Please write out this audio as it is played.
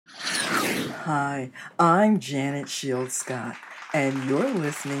Hi, I'm Janet Shield Scott, and you're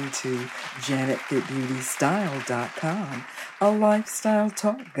listening to JanetFitBeautyStyle.com, a lifestyle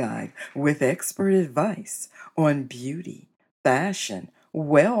talk guide with expert advice on beauty, fashion,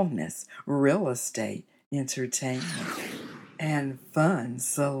 wellness, real estate, entertainment, and fun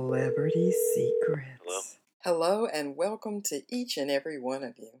celebrity secrets. Hello, and welcome to each and every one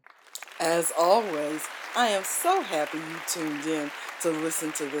of you. As always, I am so happy you tuned in to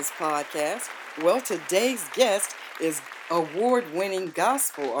listen to this podcast. Well, today's guest is award-winning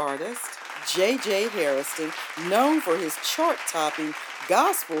gospel artist JJ Hairston, known for his chart-topping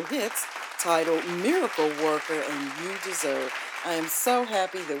gospel hits titled Miracle Worker and You Deserve. I am so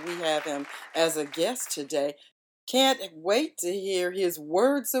happy that we have him as a guest today. Can't wait to hear his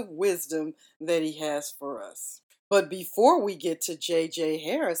words of wisdom that he has for us. But before we get to JJ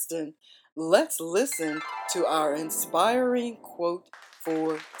Hairston, let's listen to our inspiring quote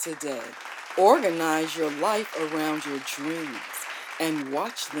for today. Organize your life around your dreams and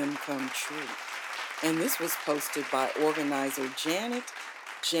watch them come true. And this was posted by organizer Janet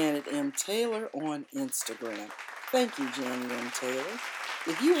M. Taylor on Instagram. Thank you, Janet M. Taylor.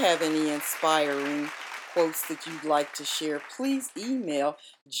 If you have any inspiring quotes that you'd like to share, please email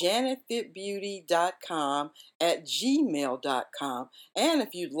janetfitbeauty.com@gmail.com. And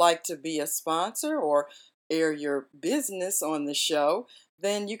if you'd like to be a sponsor or air your business on the show,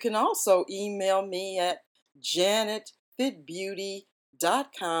 then you can also email me at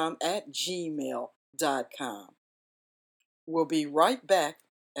janetfitbeauty.com@gmail.com. We'll be right back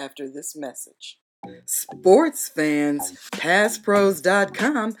after this message. Sports fans,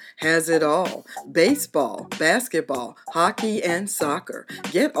 PassPros.com has it all. Baseball, basketball, hockey, and soccer.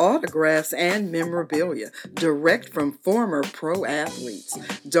 Get autographs and memorabilia direct from former pro athletes.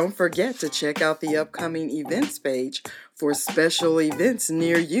 Don't forget to check out the upcoming events page for special events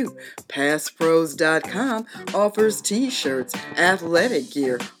near you. PassPros.com offers t-shirts, athletic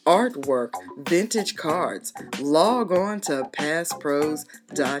gear, artwork, vintage cards. Log on to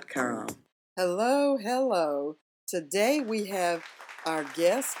PassPros.com. Hello. Today we have our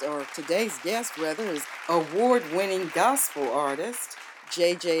guest, or today's guest rather, is award-winning gospel artist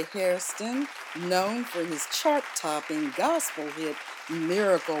JJ Hairston, known for his chart-topping gospel hit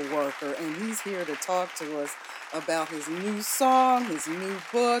Miracle Worker, and he's here to talk to us about his new song, his new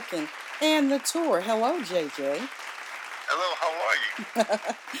book, and the tour. Hello, JJ. Hello, how are you?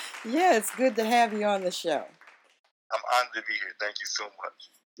 Yeah, it's good to have you on the show. I'm honored to be here. Thank you so much.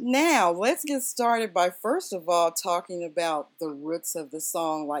 Now, let's get started by first of all talking about the roots of the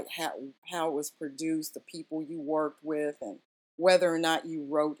song, like how it was produced, the people you worked with, and whether or not you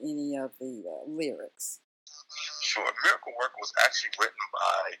wrote any of the lyrics. Sure. Miracle Worker was actually written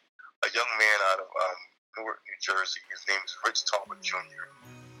by a young man out of Newark, New Jersey. His name is Rich Talbot Jr.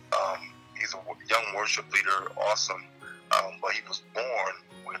 He's a young worship leader, awesome, but he was born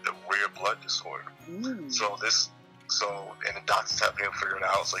with a rare blood disorder. And the doctors haven't even figured it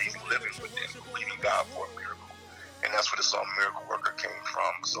out, so he's living with it, believing God for a miracle. And that's where the song Miracle Worker came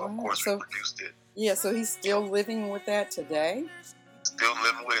from. So, of course, we produced it. Yeah, so he's still living with that today? Still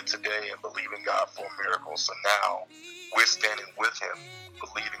living with it today and believing God for a miracle. So now we're standing with him,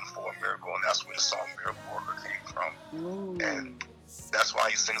 believing for a miracle. And that's where the song Miracle Worker came from. And that's why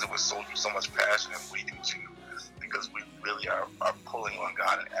he sings it with so much passion, and we do too. Because we really are pulling on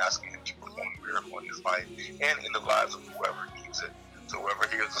God and asking him to perform a miracle in his life and in the lives of whoever needs it. So whoever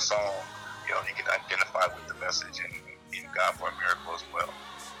hears the song, he can identify with the message and need God for a miracle as well.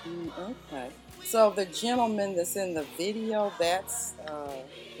 Okay. So the gentleman that's in the video, that's...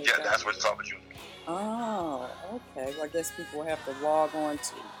 that's Rich Talbot Jr. Oh, okay. Well, I guess people will have to log on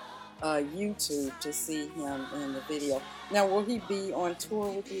to YouTube to see him in the video. Now, will he be on tour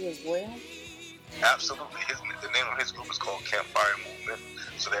with you as well? Absolutely. The name of his group is called Campfire Movement.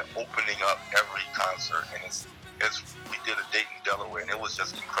 So they're opening up every concert, and we did a date in Delaware, and it was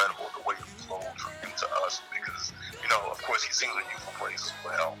just incredible the way it flowed from him to us, because of course he sings a youthful praise as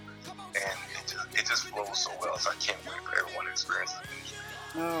well, and it just flows so well. So I can't wait for everyone to experience the music.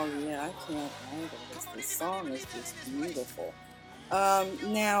 Oh yeah, I can't either. This song is just beautiful.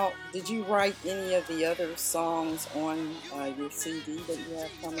 Now, did you write any of the other songs on your CD that you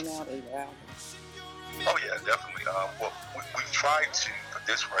have coming out, or your album? Oh yeah, definitely. Well, we've tried to, for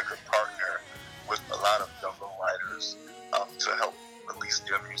this record, partner with a lot of younger writers to help release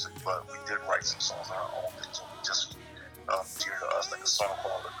their music, but we did write some songs on our own that just dear to us, like a song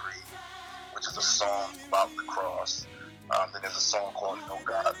called Agree, which is a song about the cross. Then there's a song called No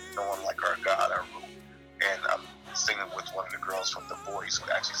One Like Our God, I wrote, and I'm singing with one of the girls from The Voice, who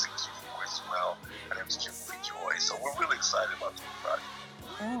actually sings Youthful Voice as well. Her name is Kimberly Joy. So we're really excited about the new project.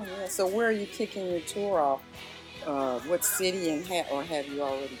 Oh, yeah. So where are you kicking your tour off? What city or have you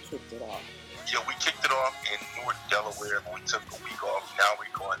already kicked it off? Yeah, we kicked it off in Newark, Delaware, but we took a week off. Now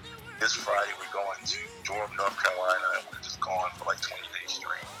we're going, this Friday, we're going to Durham, North Carolina, and we're just gone for like 20 days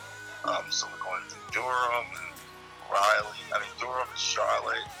straight. So we're going to Durham and Durham and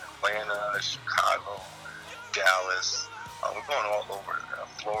Charlotte, Atlanta, Chicago, Dallas. We're going all over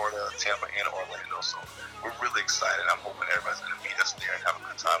Florida, Tampa, and Orlando. So we're really excited. I'm hoping everybody's going to meet us there and have a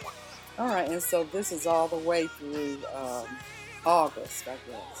good time with us. All right, and so this is all the way through August, I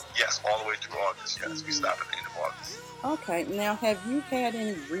guess. Yes, all the way through August. Yes, we stop at the end of August. Okay, now have you had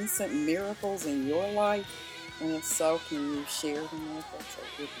any recent miracles in your life? And if so, can you share them with us or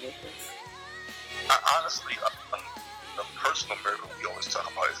with us? Honestly, the personal miracle we always talk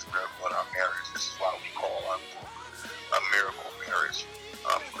about is the miracle in our marriage. This is why we call our book a miracle marriage.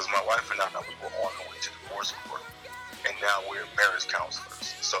 Because my wife and I, we were on the way to divorce court, and now we're marriage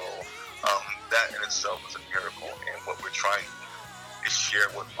counselors. So that in itself is a miracle. And what we're trying to do is share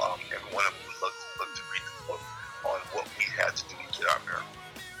with everyone who look to read the book on what we had to do to get our miracle.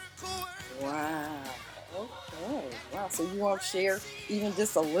 Wow. Okay. Wow. So you won't share even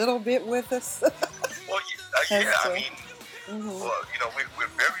just a little bit with us? Well, well,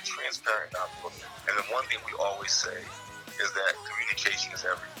 we're very transparent in our book. And the one thing we always say is that communication is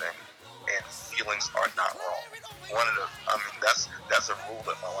everything, and feelings are not wrong. That's a rule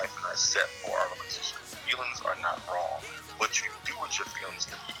that my wife and I set for our relationship. Feelings are not wrong. What you do with your feelings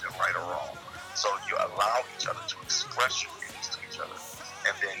can be either right or wrong. So you allow each other to express your feelings to each other,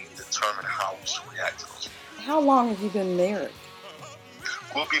 and then determine how we should react to those feelings. How long have you been married?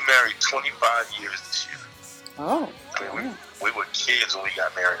 We'll be married 25 years this year. Oh. We were kids when we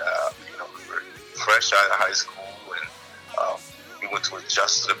got married. We were fresh out of high school, and we went to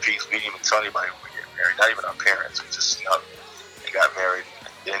adjust to the peace. We didn't even tell anybody we were getting married, not even our parents. We just snuck and got married, and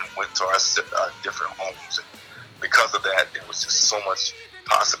then went to our different homes. And because of that, there was just so much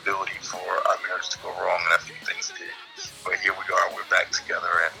possibility for our marriage to go wrong, and a few things did. But here we are. We're back together,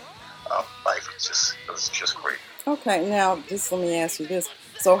 and life was just great. Okay, now just let me ask you this.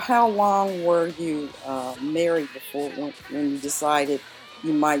 So how long were you married before when you decided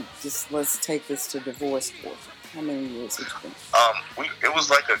you might let's take this to divorce court? How many years has it been? It was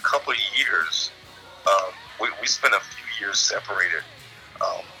like a couple of years. We spent a few years separated.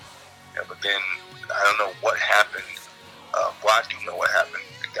 But then I don't know what happened. Well, I do know what happened.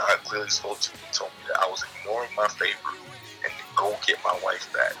 God clearly spoke to me and told me that I was ignoring my favor and to go get my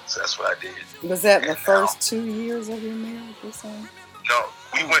wife back. So that's what I did. Was that the first 2 years of your marriage or something? No,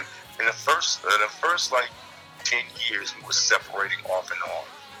 we went in the first like 10 years we were separating off and on.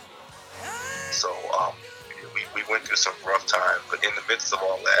 So we went through some rough times, but in the midst of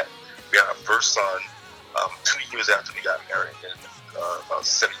all that, we had our first son 2 years after we got married, and about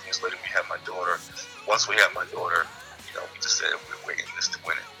 7 years later we had my daughter. Once we had my daughter, we just said we're in this to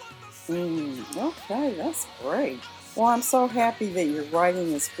win it. Okay, that's great. Well, I'm so happy that you're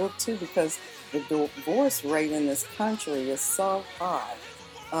writing this book too, because the divorce rate in this country is so high.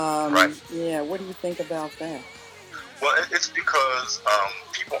 Right. Yeah, what do you think about that? Well, it's because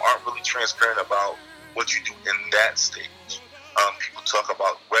people aren't really transparent about what you do in that stage. People talk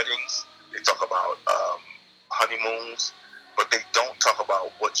about weddings, they talk about honeymoons, but they don't talk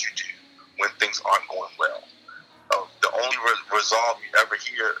about what you do when things aren't going well. The only resolve you ever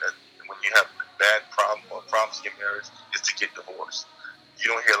hear when you have bad problems in your marriage is to get divorced. You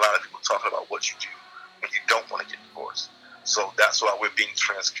don't hear a lot of people talking about what you do when you don't want to get divorced. So that's why we're being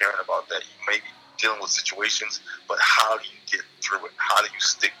transparent about that. You may be dealing with situations, but how do you get through it? How do you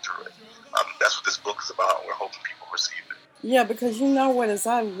stick through it? That's what this book is about. We're hoping people receive it. Yeah, because you know what, as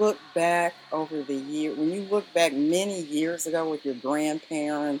I look back over the year, when you look back many years ago with your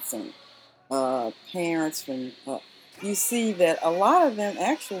grandparents and parents, you see that a lot of them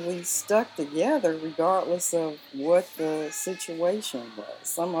actually stuck together regardless of what the situation was.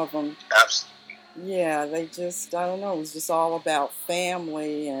 Some of them, absolutely. Yeah, they just, I don't know, it was just all about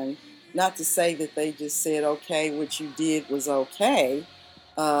family, and not to say that they just said, okay, what you did was okay.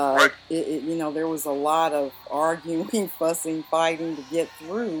 Right. There was a lot of arguing, fussing, fighting to get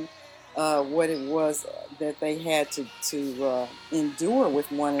through what it was that they had to endure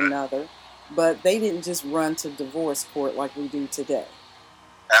with one another. But they didn't just run to divorce court like we do today.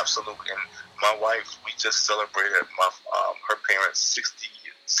 Absolutely. And my wife, we just celebrated her parents'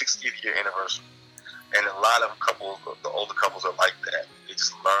 60th year anniversary. And a lot of couples, the older couples, are like that. They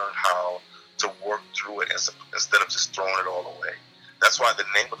just learn how to work through it instead of just throwing it all away. That's why the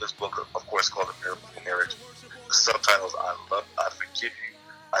name of this book, of course, is called The Miracle Marriage. The subtitle is I forgive you,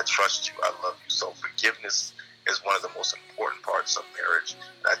 I trust you, I love you. So forgiveness is one of the most important parts of marriage.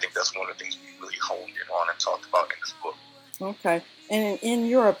 think that's one of the things we really honed in on and talked about in this book. Okay. And in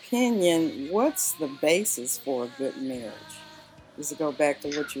your opinion, what's the basis for a good marriage? Does it go back to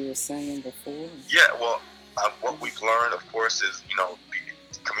what you were saying before? Yeah, well, what we've learned, of course, is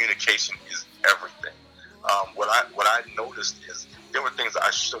communication is everything. What I noticed is there were things that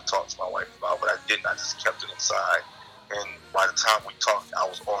I should have talked to my wife about, but I didn't. I just kept it inside, and by the time we talked, I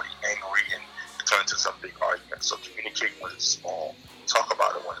was already angry, and it turned into some big argument. So communicate when it's small, talk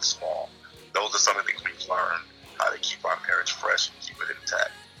about it when it's small. Those are some of the things we've learned, how to keep our marriage fresh and keep it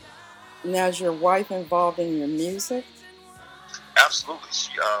intact. Now, is your wife involved in your music? Absolutely.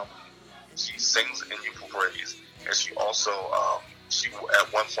 She sings in Youthful Praise, and she also she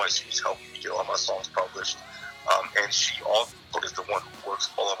at one point she was helping me get all my songs published, and she also is the one who works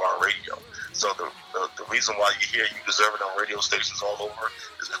all of our radio. So the reason why you hear You Deserve It on radio stations all over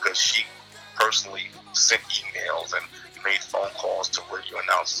is because she personally sent emails and made phone calls to radio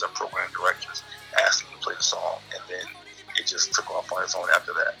announcers and program directors asking to play the song, and then it just took off on its own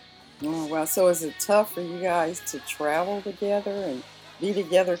after that. Oh, wow. So is it tough for you guys to travel together and be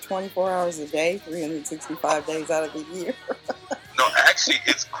together 24 hours a day, 365 days out of the year? No, actually,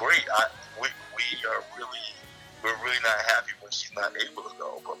 it's great. We're really not happy when she's not able to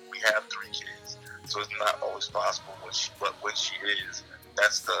go, but we have 3 kids, so it's not always possible. But when she is,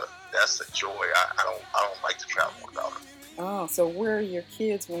 that's the joy. I don't like to travel without her. Oh, so where are your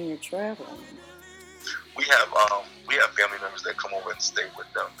kids when you're traveling? We have family members that come over and stay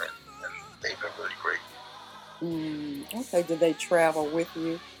with them, and they've been really great. Okay. Do they travel with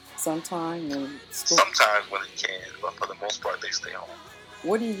you sometime? Sometimes when they can, but for the most part, they stay home.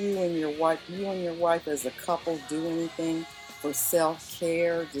 What do you and your wife as a couple do anything for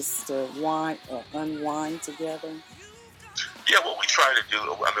self-care, just to unwind together? Yeah, what we try to do,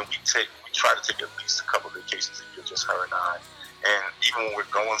 we try to take at least a couple of vacations a year, just her and I. And even when we're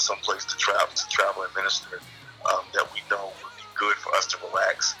going someplace to travel and minister, that we know would be good for us to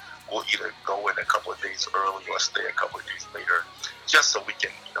relax, we'll either go in a couple of days early or stay a couple of days later, just so we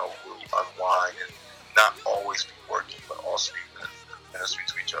can, really unwind and not always be working, but also be ministering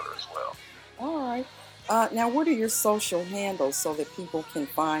to each other as well. All right. Now, what are your social handles so that people can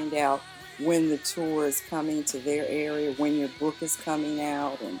find out when the tour is coming to their area, when your book is coming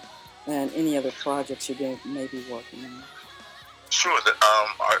out, and any other projects you're maybe working on? Sure.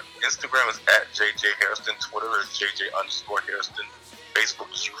 Our Instagram is at JJ Hairston. Twitter is JJ_Hairston.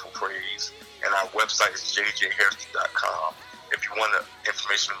 Facebook is Youthful Praise. And our website is jjhairston.com. If you want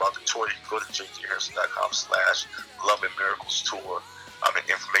information about the tour, you can go to jjhairston.com/Love and Miracles Tour. And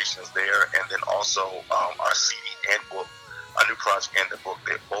information is there. And then also our CD and book, our new project and the book,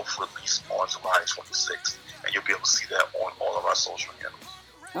 they're both released on July 26th. And you'll be able to see that on all of our social handles.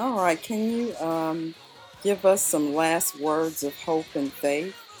 All right. Can you give us some last words of hope and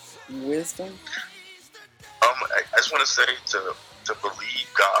faith and wisdom? I just want to say to believe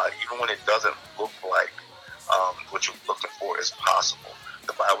God, even when it doesn't look like what you're looking for is possible.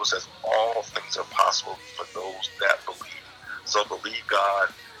 The Bible says all things are possible for those that believe. So believe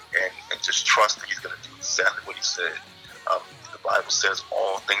God and just trust that He's going to do exactly what He said. The Bible says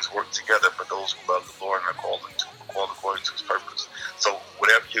all things work together for those who love the Lord and are called according to His purpose. So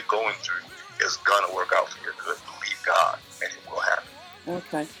whatever you're going through is going to work out for your good. Believe God and it will happen.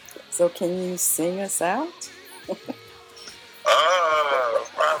 Okay. So can you sing us out?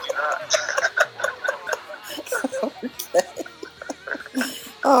 Probably not. Okay.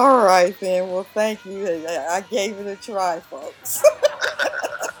 All right, then. Well, thank you. I gave it a try, folks.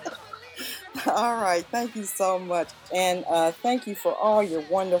 All right. Thank you so much. And thank you for all your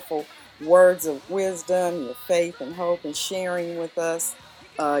wonderful words of wisdom, your faith and hope, and sharing with us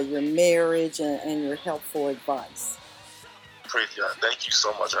your marriage and your helpful advice. Praise God. Thank you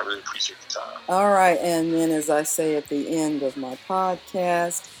so much. I really appreciate the time. All right. And then, as I say at the end of my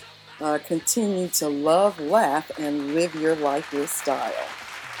podcast, continue to love, laugh, and live your life with style.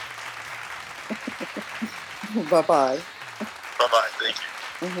 Bye-bye. Bye-bye. Thank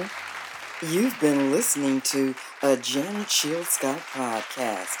you. Mm-hmm. You've been listening to a Janet Shield Scott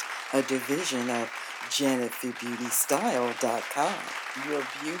podcast, a division of JanetFitBeautyStyle.com, your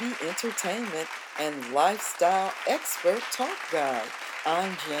beauty, entertainment, and lifestyle expert talk guide.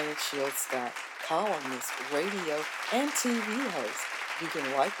 I'm Janet Shield Scott, columnist, radio, and TV host. You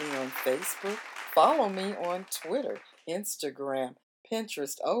can like me on Facebook, follow me on Twitter, Instagram,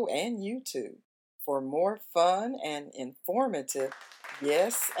 Pinterest, and YouTube. For more fun and informative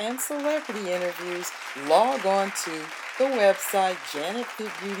guests and celebrity interviews, log on to the website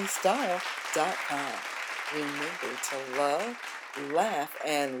JanetFitBeautyStyle.com. Remember to love, laugh,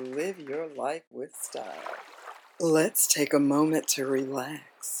 and live your life with style. Let's take a moment to relax.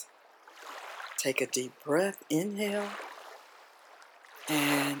 relax. Take a deep breath, inhale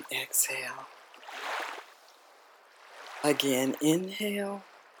and exhale. Again, inhale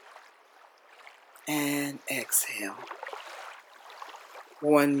and exhale.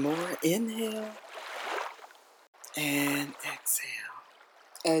 One more, inhale and exhale.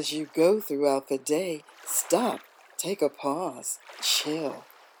 As you go throughout the day, stop, take a pause, chill,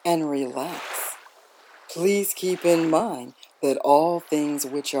 and relax. Please keep in mind that all things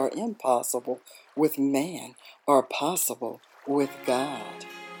which are impossible with man are possible with God.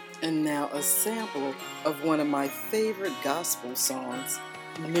 And now a sample of one of my favorite gospel songs,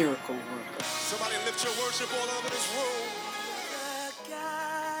 Miracle Worker. Somebody lift your worship all over this room.